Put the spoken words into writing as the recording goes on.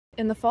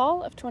In the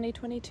fall of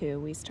 2022,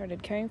 we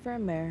started caring for a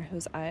mare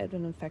whose eye had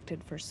been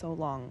infected for so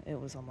long it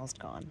was almost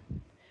gone.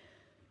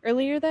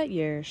 Earlier that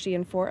year, she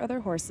and 4 other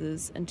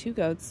horses and 2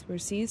 goats were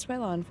seized by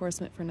law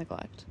enforcement for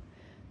neglect.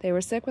 They were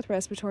sick with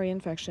respiratory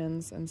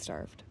infections and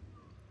starved.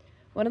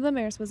 One of the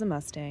mares was a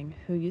Mustang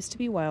who used to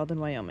be wild in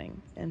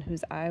Wyoming and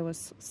whose eye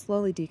was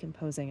slowly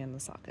decomposing in the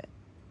socket.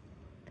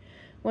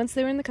 Once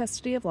they were in the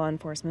custody of law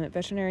enforcement,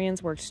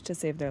 veterinarians worked to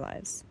save their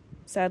lives.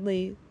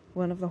 Sadly,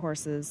 one of the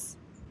horses,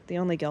 the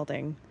only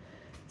gelding,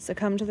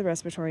 succumbed to the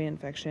respiratory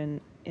infection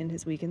in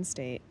his weakened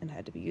state and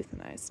had to be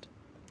euthanized.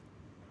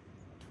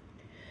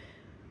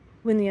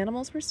 When the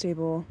animals were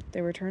stable,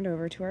 they were turned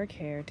over to our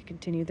care to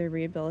continue their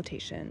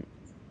rehabilitation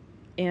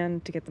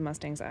and to get the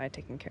Mustang's eye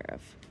taken care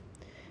of.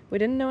 We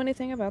didn't know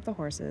anything about the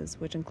horses,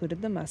 which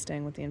included the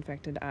Mustang with the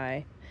infected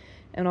eye,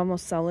 an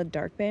almost solid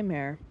dark bay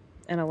mare,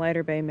 and a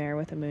lighter bay mare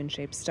with a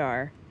moon-shaped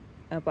star,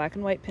 a black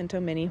and white pinto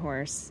mini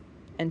horse,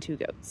 and 2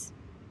 goats.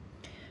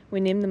 We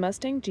named the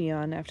Mustang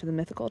Jian after the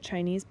mythical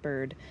Chinese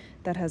bird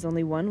that has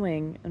only 1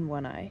 wing and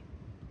 1 eye.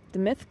 The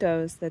myth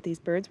goes that these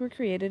birds were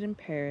created in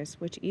pairs,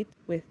 with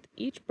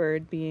each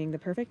bird being the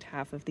perfect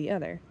half of the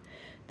other.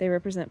 They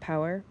represent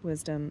power,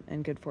 wisdom,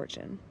 and good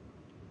fortune.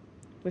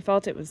 We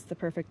felt it was the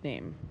perfect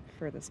name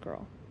for this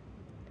girl.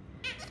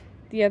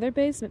 The other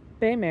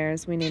bay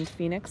mares we named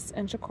Phoenix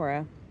and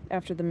Chakora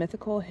after the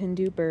mythical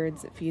Hindu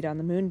birds that feed on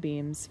the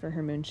moonbeams for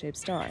her moon-shaped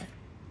star.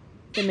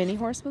 The mini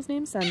horse was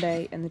named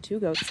Sunday, and the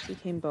 2 goats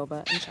became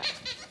Boba and Chai.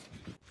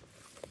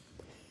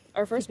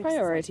 Our first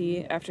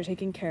priority after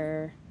taking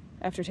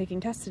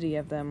custody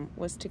of them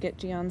was to get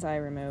Jian's eye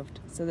removed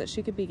so that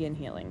she could begin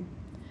healing.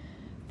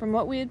 From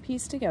what we had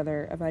pieced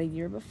together, about a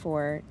year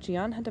before,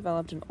 Jian had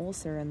developed an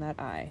ulcer in that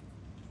eye.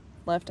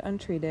 Left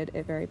untreated,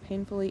 it very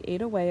painfully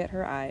ate away at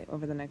her eye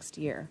over the next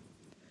year.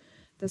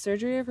 The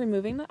surgery of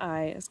removing the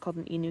eye is called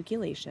an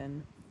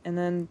enucleation, and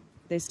then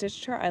they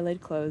stitched her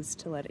eyelid closed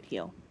to let it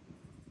heal.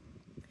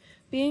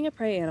 Being a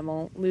prey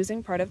animal,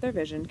 losing part of their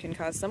vision can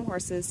cause some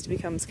horses to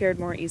become scared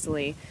more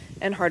easily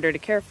and harder to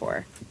care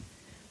for.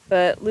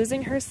 But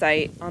losing her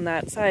sight on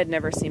that side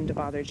never seemed to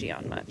bother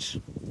Jian much.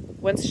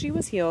 Once she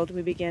was healed,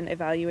 we began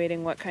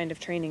evaluating what kind of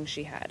training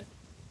she had.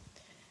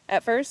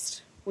 At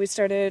first, we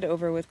started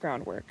over with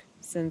groundwork,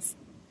 since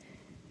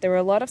there were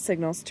a lot of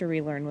signals to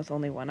relearn with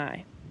only 1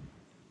 eye.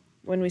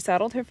 When we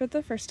saddled her for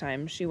the first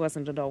time, she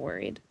wasn't at all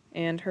worried,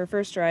 and her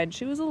first ride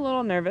she was a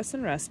little nervous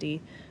and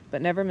rusty,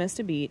 but never missed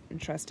a beat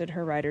and trusted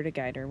her rider to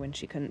guide her when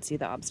she couldn't see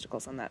the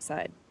obstacles on that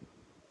side.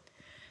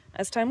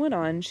 As time went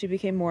on, she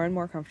became more and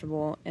more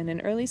comfortable, and in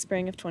early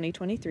spring of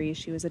 2023,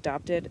 she was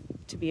adopted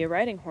to be a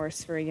riding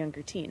horse for a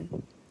younger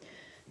teen.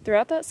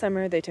 Throughout that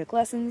summer, they took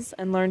lessons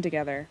and learned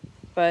together,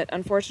 but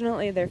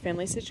unfortunately their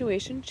family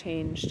situation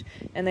changed,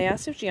 and they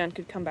asked if Jian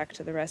could come back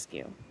to the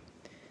rescue.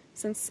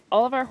 Since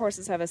all of our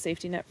horses have a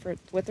safety net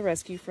with the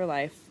rescue for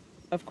life,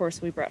 of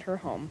course we brought her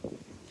home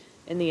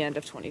in the end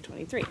of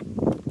 2023.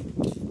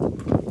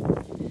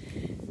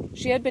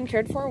 She had been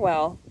cared for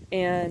well,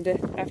 and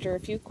after a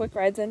few quick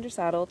rides under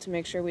saddle to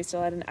make sure we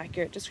still had an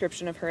accurate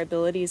description of her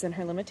abilities and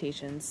her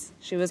limitations,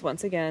 she was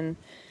once again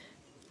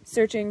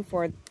searching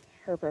for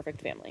her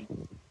perfect family.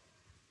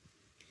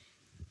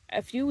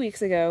 A few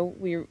weeks ago,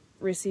 we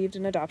received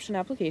an adoption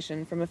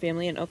application from a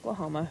family in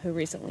Oklahoma who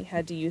recently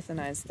had to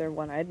euthanize their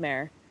 1-eyed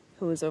mare,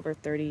 who was over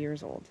 30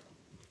 years old.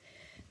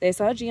 They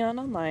saw Jian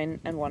online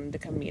and wanted to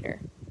come meet her.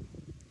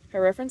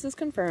 Her references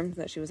confirmed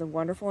that she was a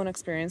wonderful and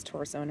experienced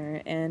horse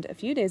owner, and a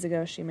few days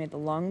ago she made the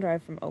long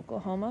drive from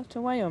Oklahoma to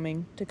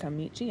Wyoming to come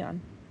meet Jian.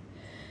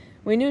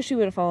 We knew she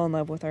would fall in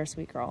love with our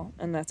sweet girl,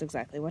 and that's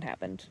exactly what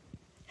happened.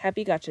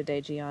 Happy Gotcha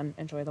Day, Jian.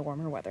 Enjoy the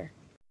warmer weather.